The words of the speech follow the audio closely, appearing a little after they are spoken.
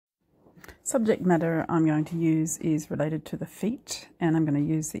Subject matter I'm going to use is related to the feet, and I'm going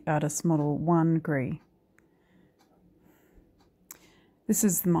to use the artist model 1 Gree. This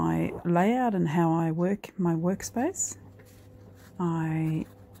is my layout and how I work my workspace. I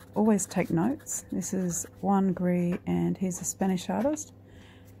always take notes. This is 1 Gree, and he's a Spanish artist.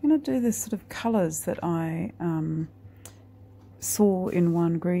 I'm going to do the sort of colours that I saw in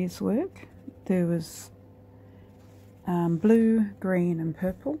 1 Gree's work. There was blue, green and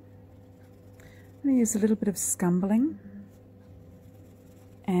purple. I'm going to use a little bit of scumbling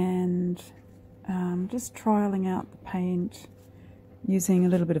and just trialling out the paint using a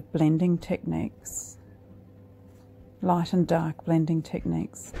little bit of blending techniques, light and dark blending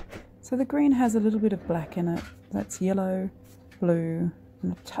techniques. So the green has a little bit of black in it. That's yellow, blue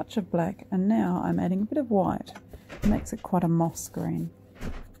and a touch of black, and now I'm adding a bit of white. It makes it quite a moss green.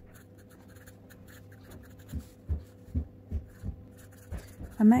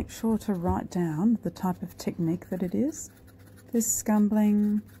 I make sure to write down the type of technique that it is. There's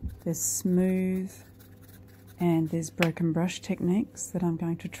scumbling, there's smooth, and there's broken brush techniques that I'm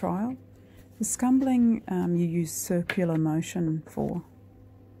going to trial. The scumbling you use circular motion for.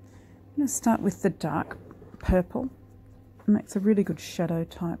 I'm going to start with the dark purple. It makes a really good shadow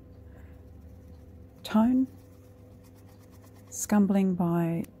type tone. Scumbling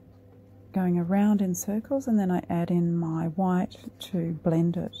by going around in circles, and then I add in my white to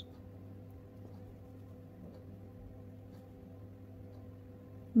blend it.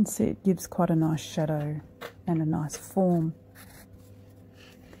 And see, it gives quite a nice shadow and a nice form.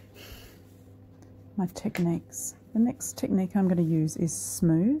 My techniques. The next technique I'm going to use is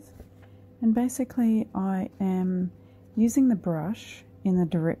smooth, and basically I am using the brush in the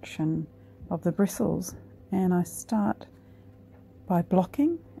direction of the bristles, and I start by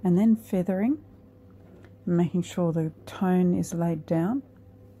blocking and then feathering, making sure the tone is laid down.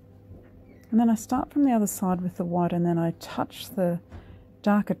 And then I start from the other side with the white, and then I touch the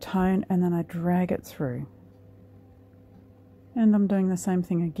darker tone and then I drag it through. And I'm doing the same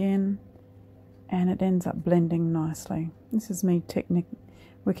thing again, and it ends up blending nicely. This is me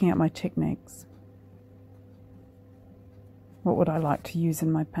working out my techniques. What would I like to use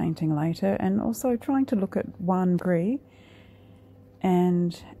in my painting later, and also trying to look at 1 Gree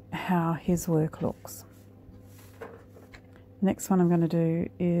and how his work looks. The next one I'm going to do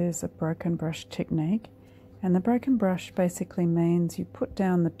is a broken brush technique, and the broken brush basically means you put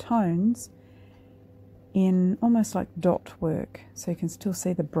down the tones in almost like dot work, so you can still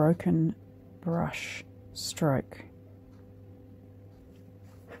see the broken brush stroke.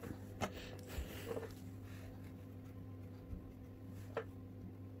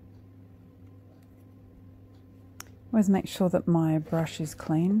 Always make sure that my brush is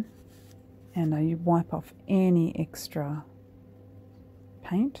clean, and I wipe off any extra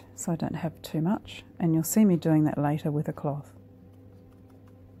paint so I don't have too much, and you'll see me doing that later with a cloth.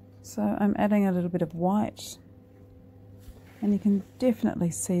 So I'm adding a little bit of white, and you can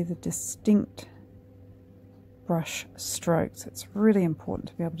definitely see the distinct brush strokes. It's really important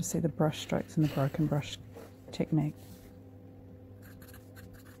to be able to see the brush strokes in the broken brush technique.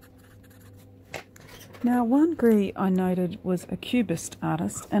 Now, 1 Gree I noted was a cubist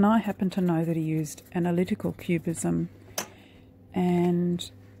artist, and I happen to know that he used analytical cubism,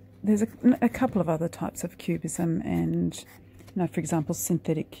 and there's a couple of other types of cubism, and for example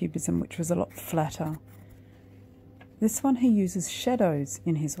synthetic cubism, which was a lot flatter. This one, he uses shadows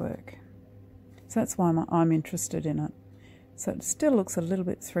in his work, so that's why I'm interested in it. So it still looks a little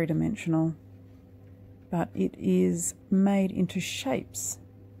bit three-dimensional, but it is made into shapes.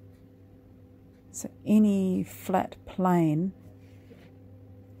 So any flat plane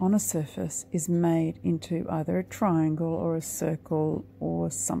on a surface is made into either a triangle or a circle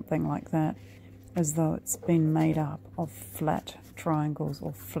or something like that, as though it's been made up of flat triangles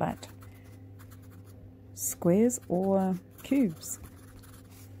or flat squares or cubes.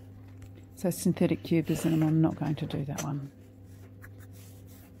 So synthetic cubism, I'm not going to do that one.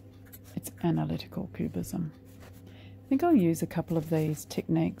 It's analytical cubism. I think I'll use a couple of these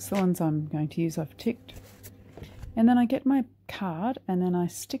techniques. The ones I'm going to use I've ticked. And then I get my card and then I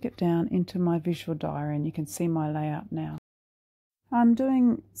stick it down into my visual diary, and you can see my layout now. I'm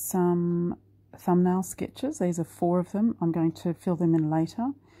doing some thumbnail sketches. These are 4 of them. I'm going to fill them in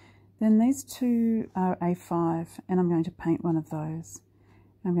later. Then these 2 are A5, and I'm going to paint one of those.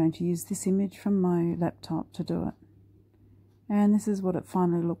 I'm going to use this image from my laptop to do it. And this is what it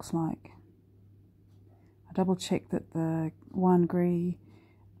finally looks like. I double check that the 1 Gree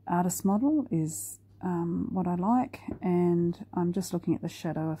artist model is what I like, and I'm just looking at the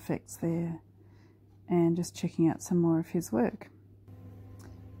shadow effects there and just checking out some more of his work.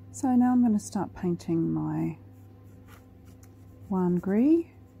 So now I'm going to start painting my Wangri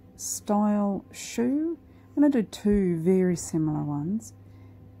style shoe. I'm going to do two very similar ones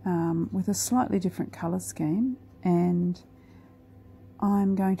with a slightly different colour scheme, and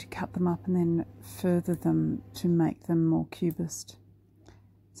I'm going to cut them up and then further them to make them more cubist.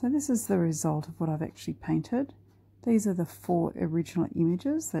 So this is the result of what I've actually painted. These are the 4 original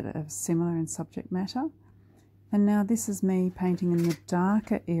images that are similar in subject matter. And now this is me painting in the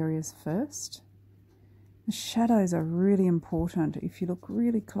darker areas first. The shadows are really important. If you look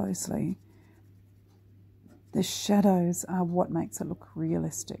really closely, the shadows are what makes it look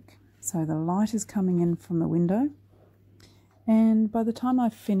realistic. So the light is coming in from the window, and by the time I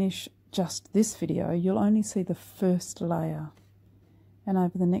finish just this video, you'll only see the first layer. And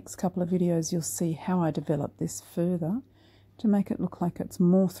over the next couple of videos, you'll see how I develop this further to make it look like it's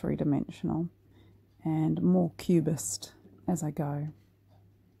more three-dimensional and more cubist as I go.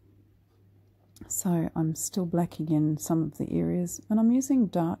 So I'm still blacking in some of the areas, and I'm using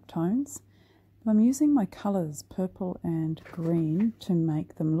dark tones. But I'm using my colours, purple and green, to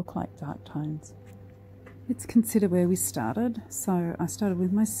make them look like dark tones. Let's consider where we started. So I started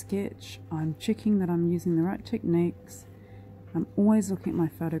with my sketch. I'm checking that I'm using the right techniques. I'm always looking at my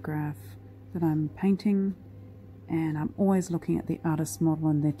photograph that I'm painting, and I'm always looking at the artist's model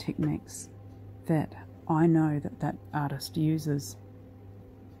and their techniques that I know that artist uses.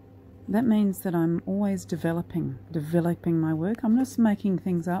 That means that I'm always developing my work. I'm not just making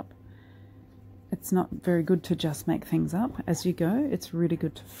things up. It's not very good to just make things up as you go. It's really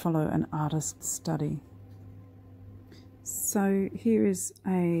good to follow an artist's study. So here is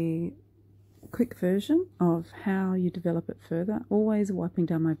a quick version of how you develop it further. Always wiping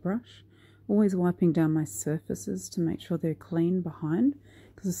down my brush, always wiping down my surfaces to make sure they're clean behind,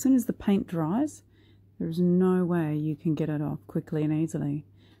 because as soon as the paint dries, there's no way you can get it off quickly and easily.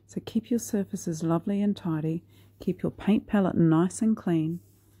 So keep your surfaces lovely and tidy, keep your paint palette nice and clean.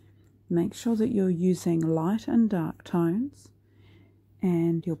 Make sure that you're using light and dark tones,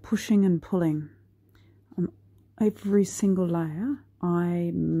 and you're pushing and pulling. On every single layer,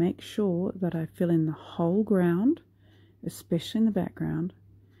 I make sure that I fill in the whole ground, especially in the background,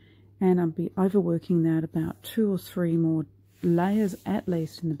 and I'll be overworking that about 2 or 3 more layers at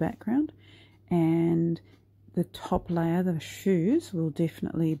least in the background, and the top layer, the shoes, will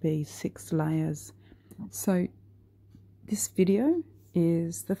definitely be 6 layers. So this video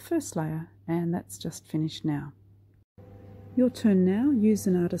is the first layer, and that's just finished now. Your turn now. Use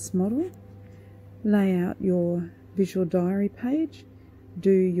an artist model, lay out your visual diary page,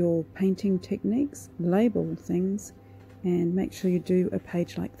 do your painting techniques, label things, and make sure you do a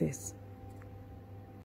page like this.